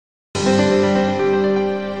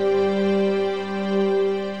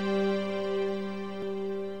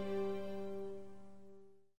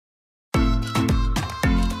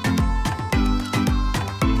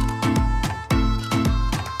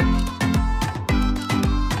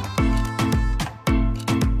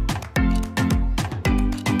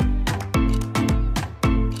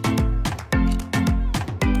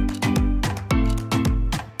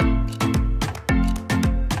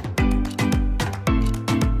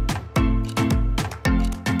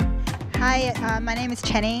Hi, my name is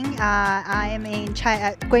Chenning. I am in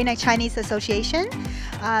Great Neck Chinese Association.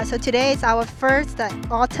 So today is our first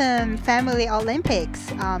autumn family Olympics.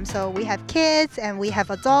 So we have kids and we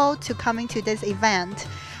have adults to coming to this event.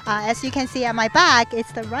 As you can see at my back,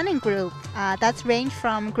 it's the running group. That's range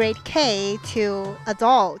from grade K to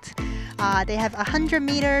adult. They have 100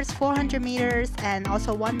 meters, 400 meters, and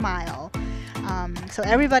also 1 mile. So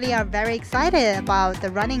everybody are very excited about the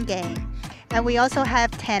running game. And we also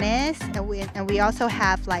have tennis, and we also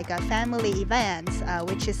have like a family events,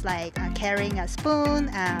 which is like carrying a spoon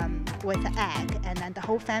with an egg, and then the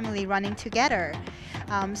whole family running together.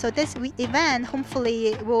 So this event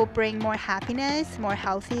hopefully will bring more happiness, more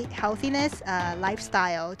healthiness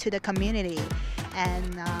lifestyle to the community,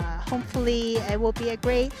 and hopefully it will be a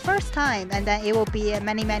great first time, and then it will be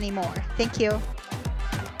many, many more. Thank you.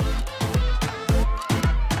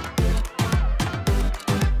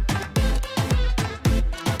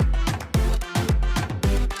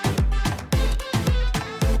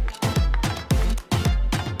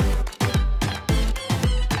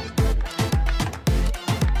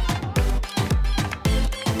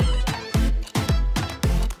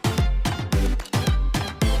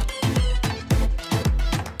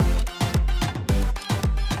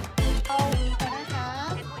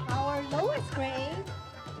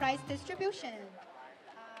 Distribution.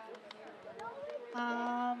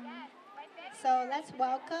 So let's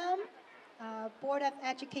welcome Board of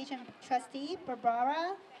Education Trustee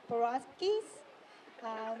Barbara Borowskis,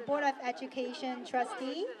 Board of Education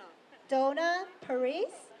Trustee Donna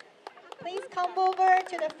Paris. Please come over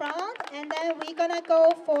to the front, and then we're gonna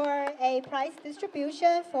go for a prize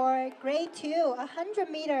distribution for grade 2, 100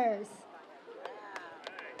 meters.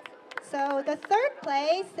 So the third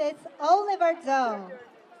place is Oliver Zhou.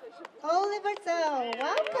 Oliver Zhou,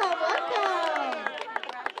 welcome, welcome.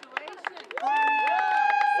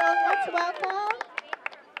 So let's welcome.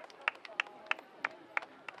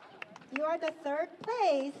 You are the third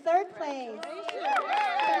place, third place.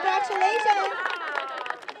 Congratulations.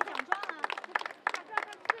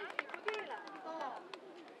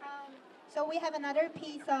 So we have another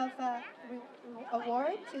piece of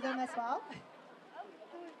award to them as well.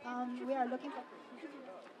 We are looking for.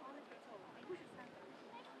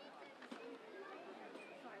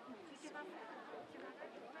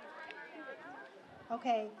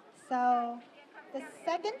 Okay, so the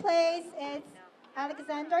second place is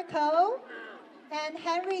Alexander Ko and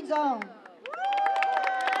Henry Zhong.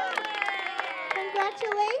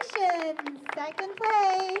 Congratulations, second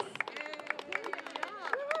place.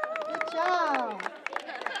 Good job.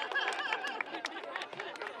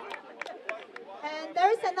 And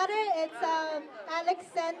there's another, it's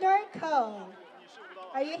Alexander Ko.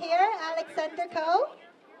 Are you here, Alexander Ko?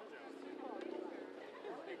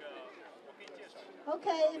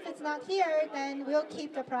 Okay, if it's not here, then we'll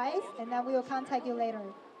keep the prize, and then we will contact you later.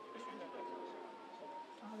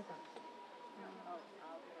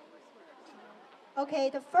 Okay,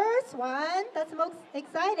 the first one, that's most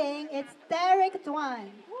exciting, it's Derek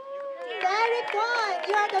Duan. Derek Duan,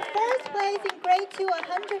 you are the first place in grade 2,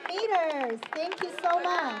 100 meters. Thank you so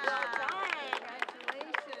much.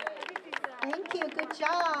 Thank you, good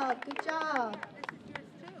job, good job.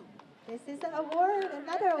 This is an award,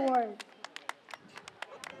 another award.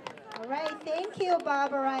 All right, thank you,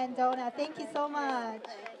 Barbara and Donna. Thank you so much.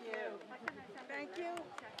 Thank you. Thank you.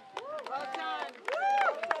 Well done.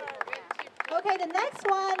 Okay, the next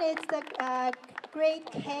one is the grade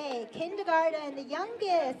K, kindergarten, the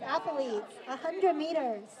youngest athletes, 100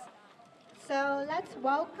 meters. So let's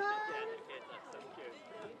welcome.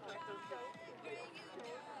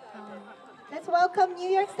 Let's welcome New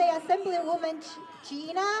York State Assemblywoman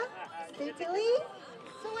Gina Stitley.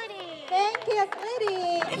 Thank you,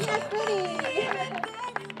 Slitty. Yes, Slitty.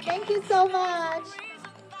 Thank you so much.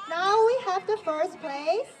 Now we have the first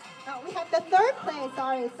place. Oh, we have the third place.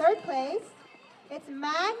 Sorry, third place. It's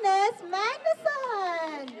Magnus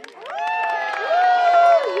Magnusson.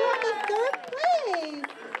 You have the third place.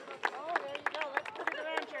 Oh, there you go. Let's put it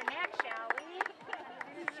around your neck, shall we?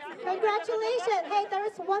 Congratulations. Hey,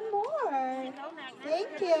 there's one more.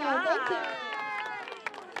 Thank you. Thank you.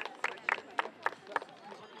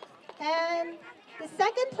 And the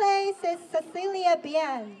second place is Cecilia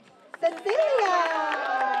Bien. Cecilia!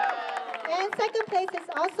 And second place is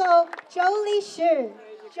also Jolie Shu.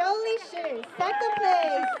 Jolie Shu, second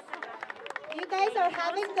place. You guys are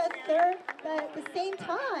having the same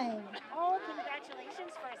time. Oh,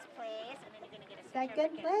 congratulations, first place. And then you're going to get a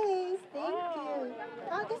Second place, thank you.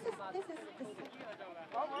 Oh, this is the second.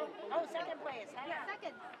 Oh, second place. Huh?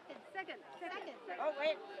 Second. Oh,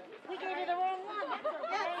 wait. We gave you the wrong one.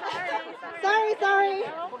 Sorry.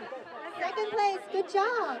 No? Second place, good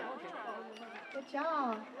job. Good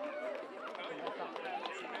job.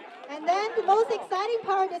 And then the most exciting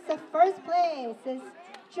part is the first place. It's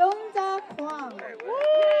Jongja Kwang.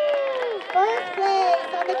 First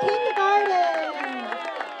place on the kindergarten.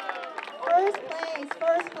 First place,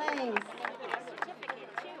 first place.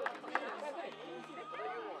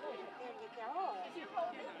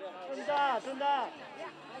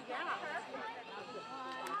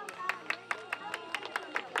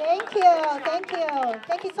 Thank you, thank you.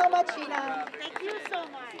 Thank you so much, Sheena. Thank you so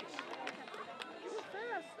much.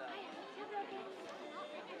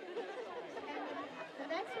 The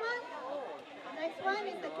next one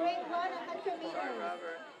is the grade 100 meters.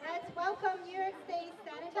 Let's welcome New York State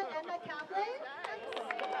Senator Emma Kaplan.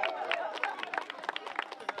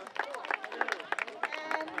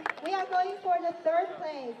 And we are going for the third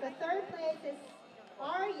place. The third place is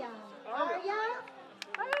Arya. Arya?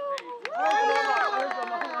 Arya!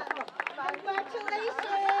 Congratulations!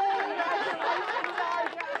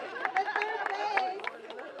 The third place.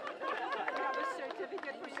 Have a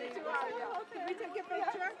certificate for you too, Arya. Can we take a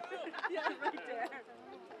picture? Yeah, right there.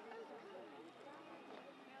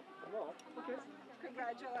 Okay.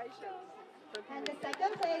 Congratulations. And the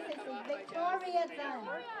second place is Victoria Zhang.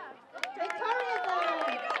 Victoria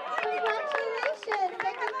Zhang! Congratulations!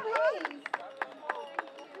 Second place!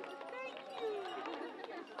 Thank you.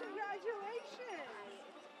 Congratulations.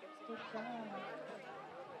 Good job.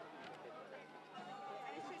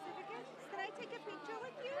 Any certificates? Can I take a picture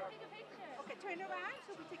with you? Take a picture. Okay, turn around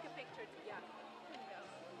so we take a picture together.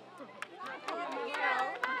 Over here.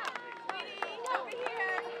 Over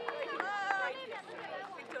here. Right here.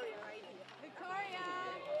 Victoria, right here. Victoria.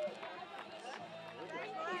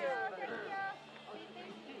 Thank you.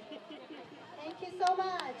 Thank you so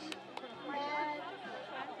much.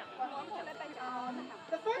 And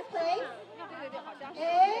the first place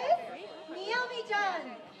is Naomi John.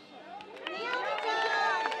 Naomi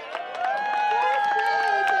John! First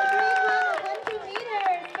place in grade 100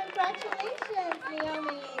 meters. Congratulations,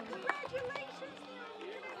 Naomi. Congratulations,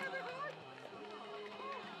 Naomi. Can I have a hug?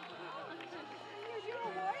 Here's your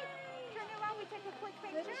award. Turn around, we take a quick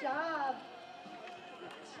picture. Good job.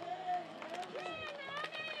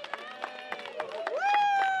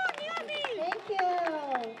 Thank you.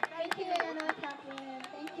 Thank you, Anna Kaplan.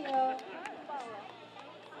 Thank you.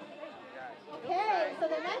 Okay, so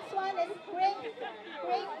the next one is grade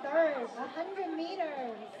third, 100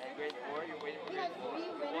 meters. And grade 4, you're waiting for We grade have 4. three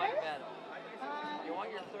You want winners. medal. You want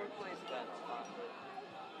your third place medal.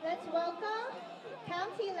 Let's welcome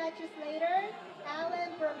County Legislator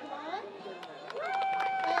Alan Berglund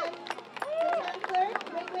and the town clerk,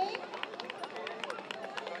 Wing Wing.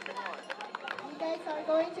 You guys are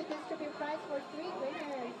going to distribute prize for 3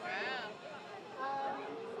 winners.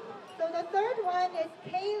 So the third one is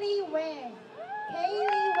Kaylee Wang.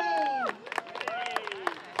 Kaylee Wang.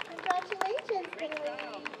 Congratulations,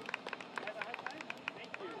 Kaylee.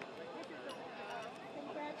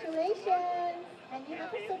 Congratulations. And you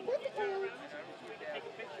have a certificate.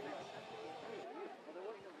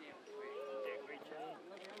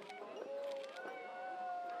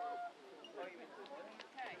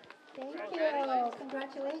 Thank you.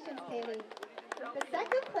 Congratulations, Kaylee. The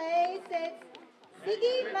second place is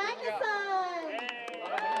Siggy Magnuson.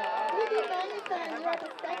 Siggy Magnuson, you are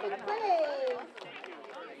the second place.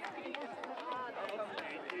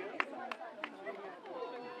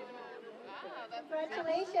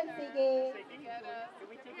 Congratulations, Siggy. Can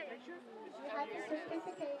we take a picture? You have the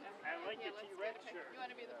certificate. I like your red shirt. You want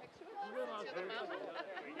to be the picture?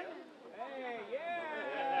 Hey,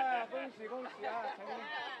 yeah! 恭喜恭喜啊，成功！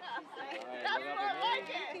 That's more like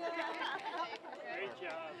it. Great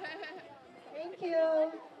job. Thank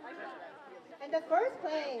you. And the first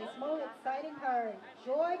place, most exciting part,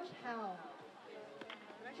 George Howe.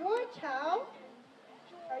 George Howe,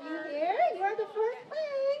 are you here? You are the first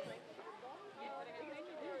place.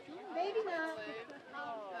 Maybe not.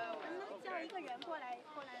 叫一个人过来。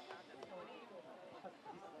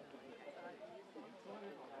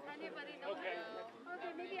 Anybody know? Okay,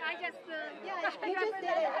 maybe I just. Yeah, you just did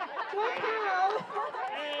it. George Howe.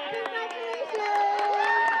 Congratulations.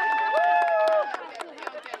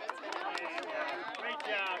 Great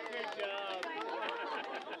job, great job.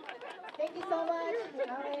 Thank you so much.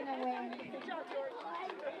 Alright, I win.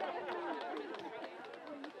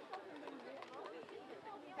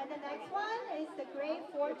 And the next one is the grade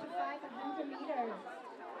 4 to 500 meters.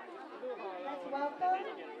 Let's welcome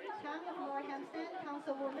Town of Northampton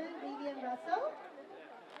Councilwoman Vivian Russell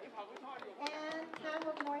and Town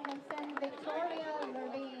of Northampton Victoria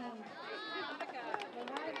Levine.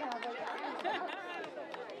 Veronica.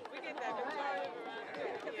 We get that,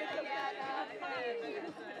 Victoria.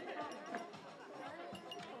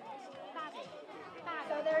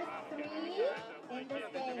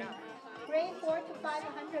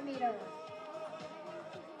 meter.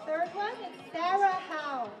 Third one is Sarah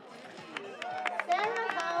Howe. Sarah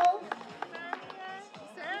Howe.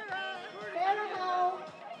 Sarah Howe.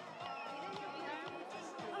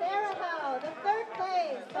 Sarah Howe, the third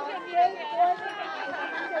place on grade 45,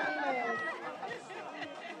 100 meters.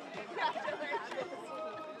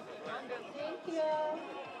 Thank you.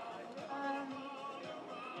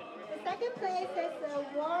 The second place is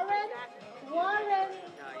Warren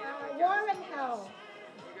Howe.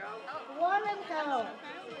 Warren Howe.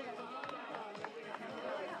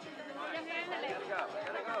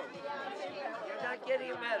 You're not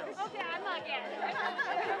getting a medal. Okay, I'm not getting it.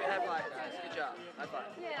 High five, guys. Good job. High five.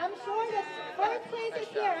 I'm sure the first place is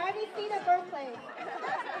here. I already see the first place.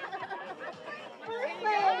 First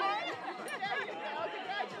place.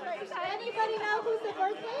 Anybody know who's the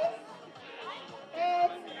first place?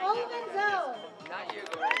 It's Olin Zhou. Not you,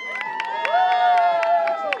 Gordon.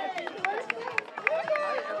 First place.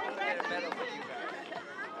 I will get a medal for you guys. Good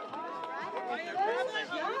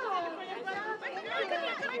job.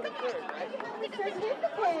 Certificate. Why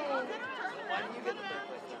didn't you get the third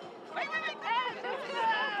place?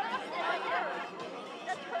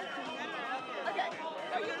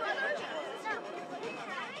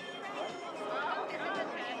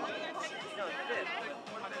 No, you did.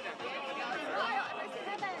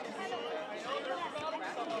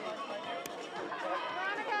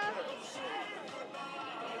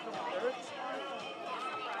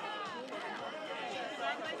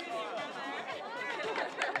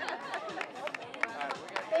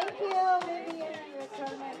 Thank you, Vivian.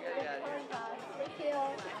 Thank you.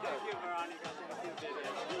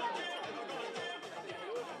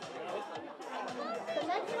 The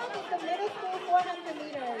next one is the middle school 400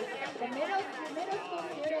 meters. The middle school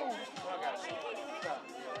students.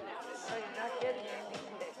 No, you're not getting anything.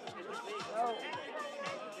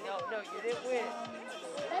 No, you didn't win.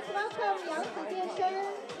 Let's welcome Yang Zijian.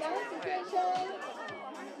 Yang Zijian.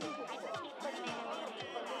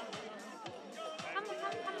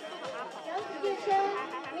 Yang Zijian.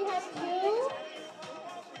 We have two.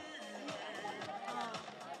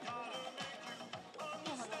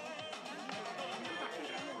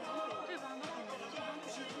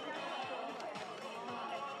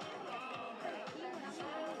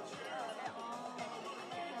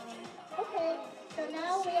 Okay, so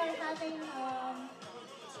now we are having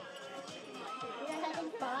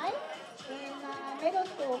five in middle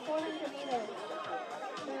school, 400 meters.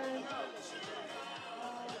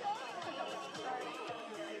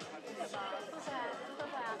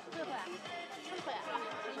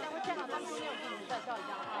 So,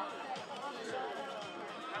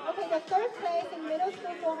 okay, the first place in middle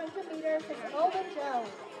school 400 meters is Alvin Zhou.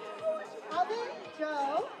 Alvin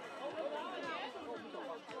Zhou.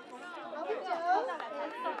 Alvin Zhou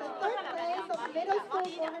is the third place of middle school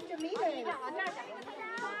 400 meters.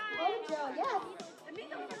 Alvin Zhou, yes.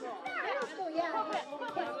 Middle school, yeah.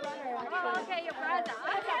 He's a runner, actually. Okay, your brother.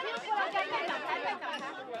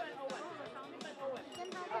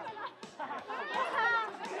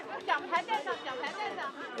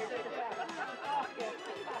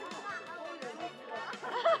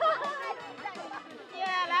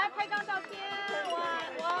 Yeah, 来拍张照片。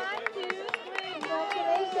One, two, three.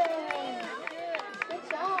 Congratulations. Good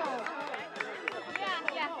job. Yeah.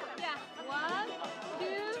 1, 2, 3.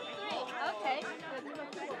 Okay.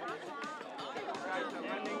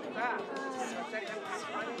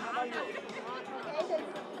 Okay, the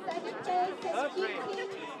second place is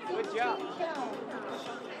Good job.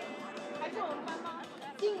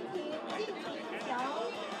 Jing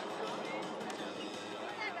Qiao.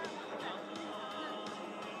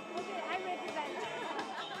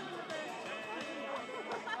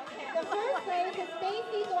 The first place is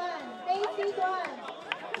Stacy Duan. Stacy Duan.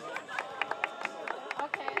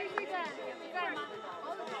 Okay.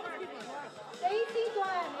 Stacy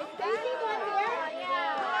Duan. Is Stacy Duan here?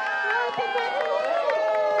 Yeah. Oh,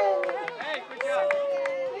 congratulations. Hey, good job.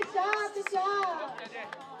 Good job.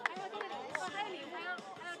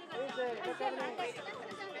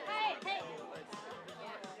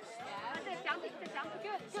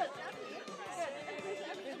 Good.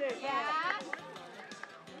 Yeah.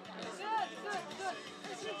 Good.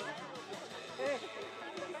 Hey.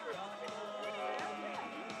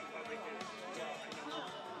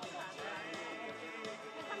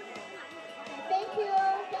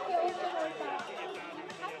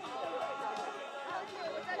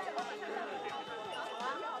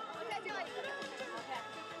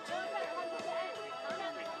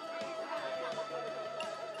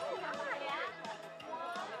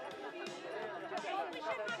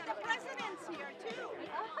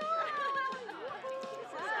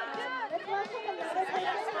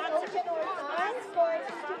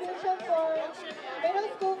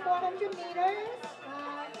 400 meters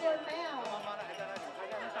for male.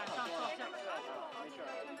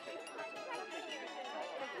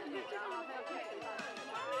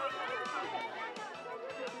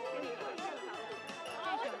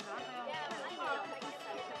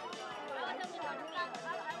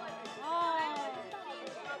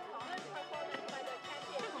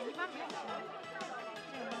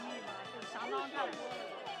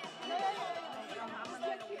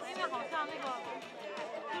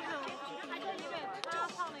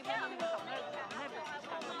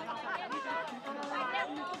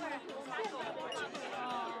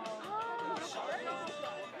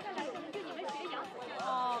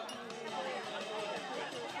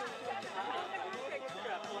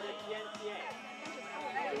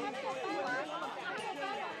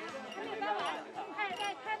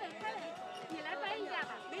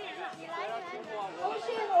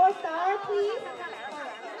 Ocean or star, please.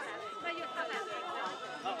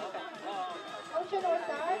 Ocean or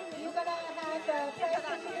star, you're gonna have the first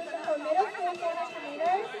distribution for middle school 400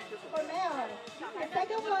 meters for male. The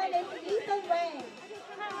second one is Ethan Wang.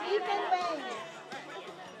 Ethan Wang.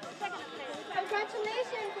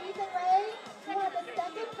 Congratulations, Ethan Wang. You have the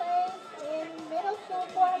second place in middle school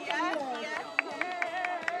 400 meters.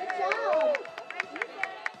 Good job.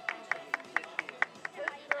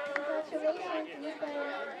 Congratulations, Ethan.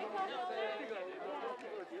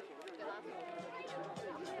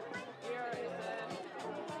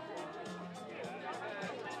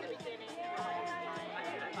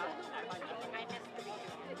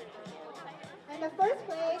 And the first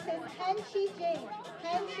place is Han Chi Jing.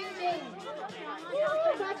 Han Chi Jing.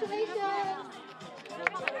 Congratulations.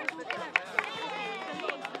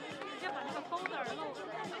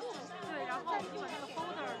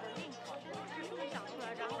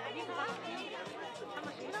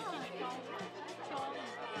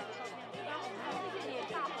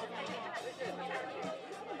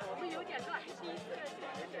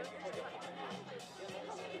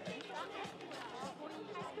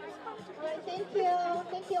 All right, thank you.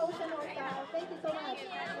 Thank you, Ocean All Star. Thank you so much.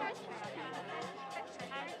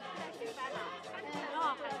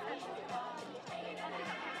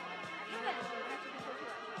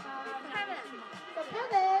 So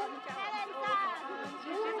Kevin,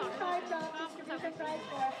 you're in charge of distribution prize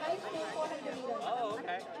for high school 400 meters. Oh,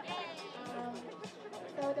 okay.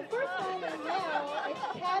 So the first one is male is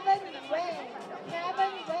Kevin Wang.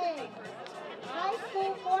 Kevin Wang. High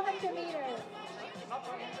school 400 meters.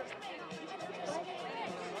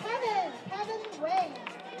 Kevin Wang.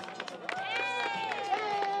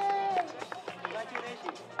 Yay!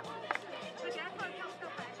 Congratulations.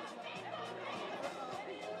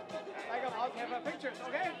 Like I'm out have pictures,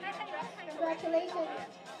 okay? Congratulations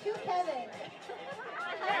to Kevin.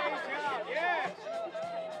 Nice job, yeah.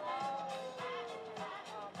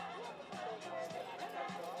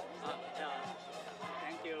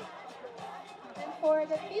 Thank you. And for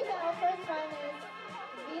the female, first one is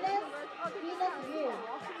Venus Yu.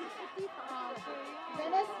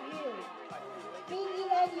 Venus Yu.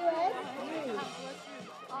 Venus Yu.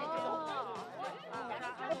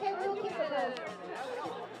 Okay, we'll keep it going.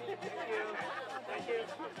 Thank you.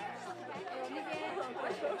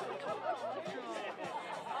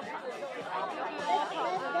 Let's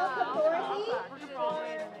welcome Dorothy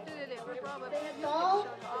for the adult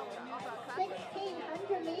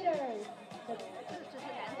 1,600 meters.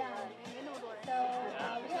 Yeah. So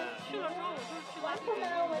we have one for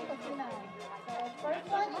male, one for female. So first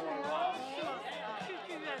one is male.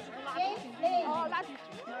 James Lin.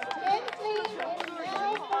 James Lin is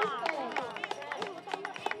male first place.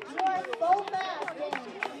 You are so fast,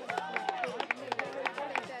 James.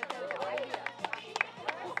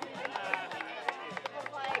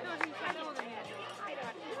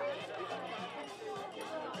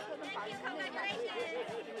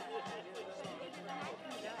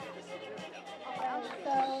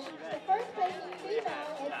 So the first place in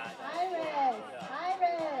female is Iris.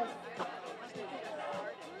 Iris.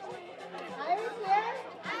 Iris here?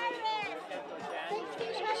 Iris.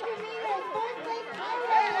 1,600 meters. First place,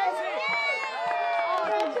 Iris.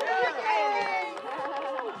 Congratulations.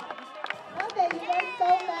 Okay, you went so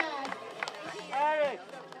fast. Iris,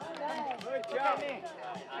 Good. good job.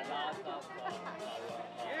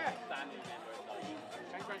 Yeah.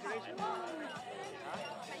 Congratulations.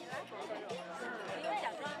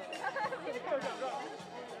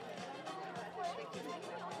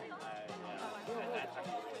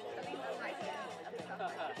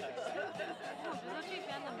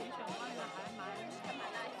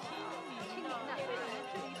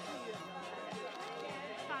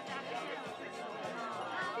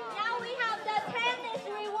 Now we have the tennis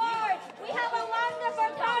reward. We have a wonderful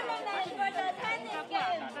tournament.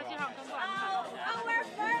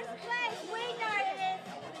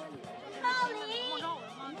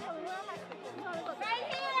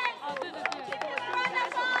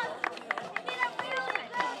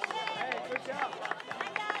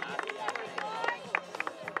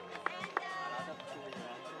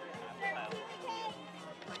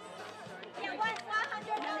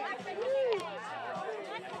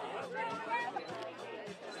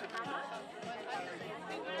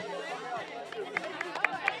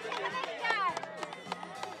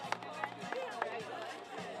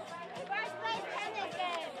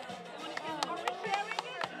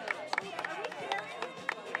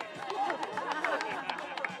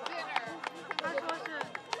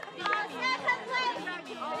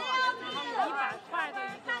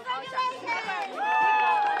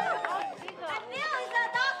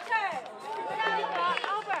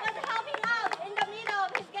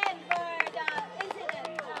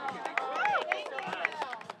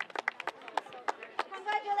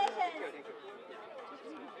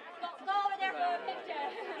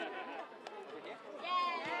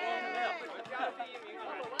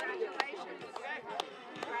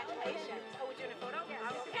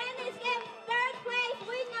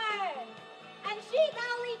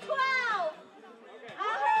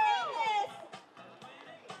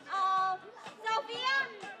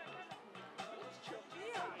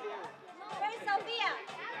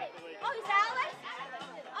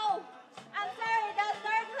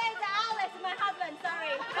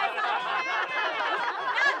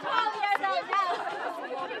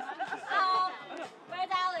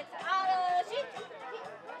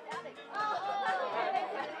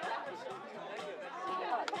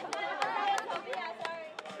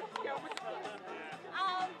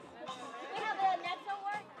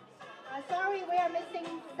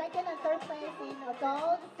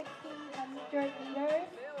 100 meters.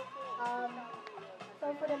 So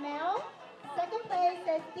for the male, second place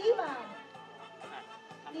is Dima.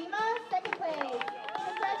 Dima, second place.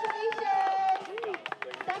 Congratulations!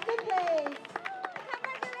 Second place.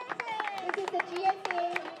 This is the GSA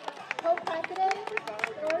co-president,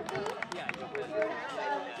 Dorothy.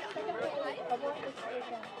 Second place award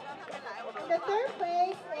distribution. The third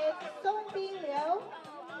place is Songbin Liu.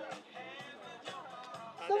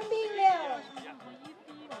 Songbin Liu.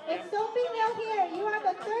 Is Songbin Liu here? You are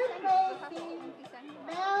the third place in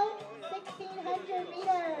male 1600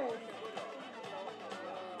 meters.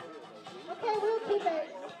 Okay, we'll keep it.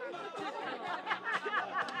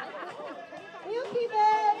 We'll keep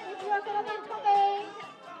it if you are going to be coming.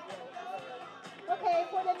 Okay,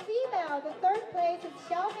 for the female, the third place is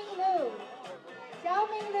Xiaoming Liu.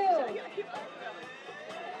 Xiaoming Liu.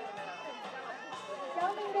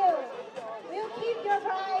 Xiaoming Liu. We'll keep your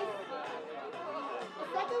prize. The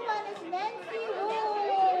second one is Nancy Wu.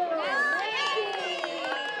 Nancy.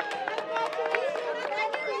 Congratulations,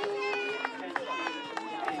 Nancy.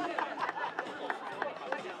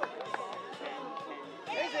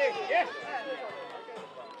 Yes.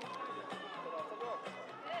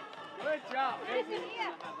 Good job.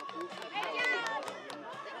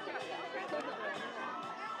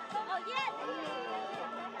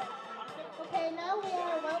 Okay, now we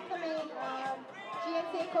are welcoming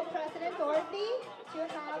GSA co-president Dorothy to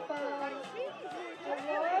have an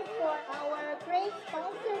award for our great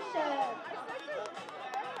sponsorship. Thank you.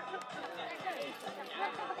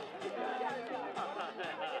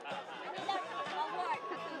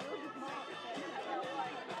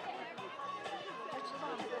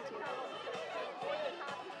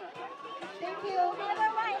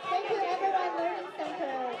 Thank you, everyone, Learning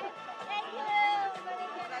Center. Thank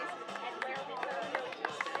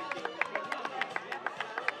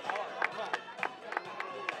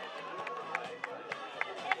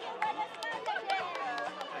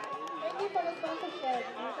you for the sponsorship.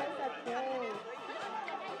 You guys are great.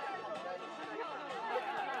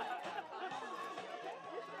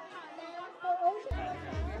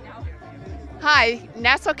 Hi,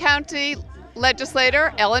 Nassau County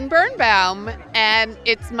Legislator Ellen Birnbaum, and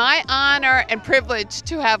it's my honor and privilege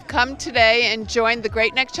to have come today and joined the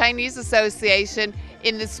Great Neck Chinese Association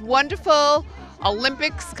in this wonderful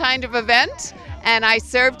Olympics kind of event. And I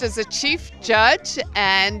served as a chief judge,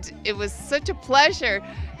 and it was such a pleasure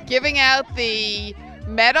giving out the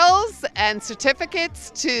medals and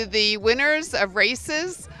certificates to the winners of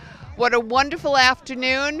races. What a wonderful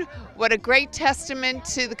afternoon. What a great testament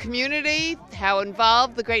to the community, how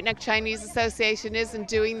involved the Great Neck Chinese Association is in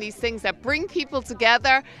doing these things that bring people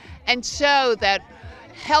together and show that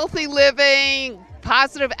healthy living,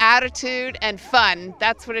 positive attitude, and fun,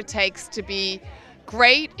 that's what it takes to be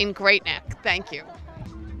great in Great Neck. Thank you.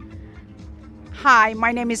 Hi,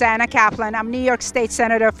 my name is Anna Kaplan. I'm New York State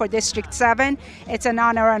Senator for District 7. It's an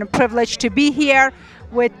honor and a privilege to be here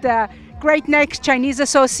with the Great Neck Chinese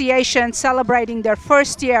Association celebrating their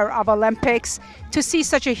first year of Olympics, to see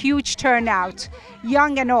such a huge turnout,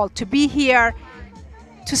 young and old, to be here,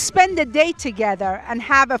 to spend the day together and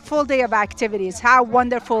have a full day of activities. How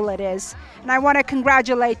wonderful it is. And I want to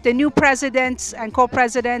congratulate the new presidents and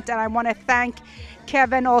co-president, and I want to thank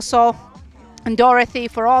Kevin also and Dorothy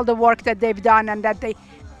for all the work that they've done and that they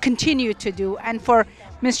continue to do, and for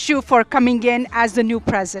Ms. Xu for coming in as the new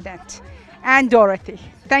president. And Dorothy,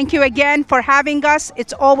 thank you again for having us.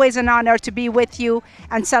 It's always an honor to be with you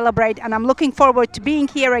and celebrate, and I'm looking forward to being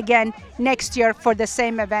here again next year for the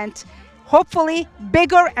same event, hopefully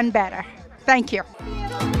bigger and better. Thank you.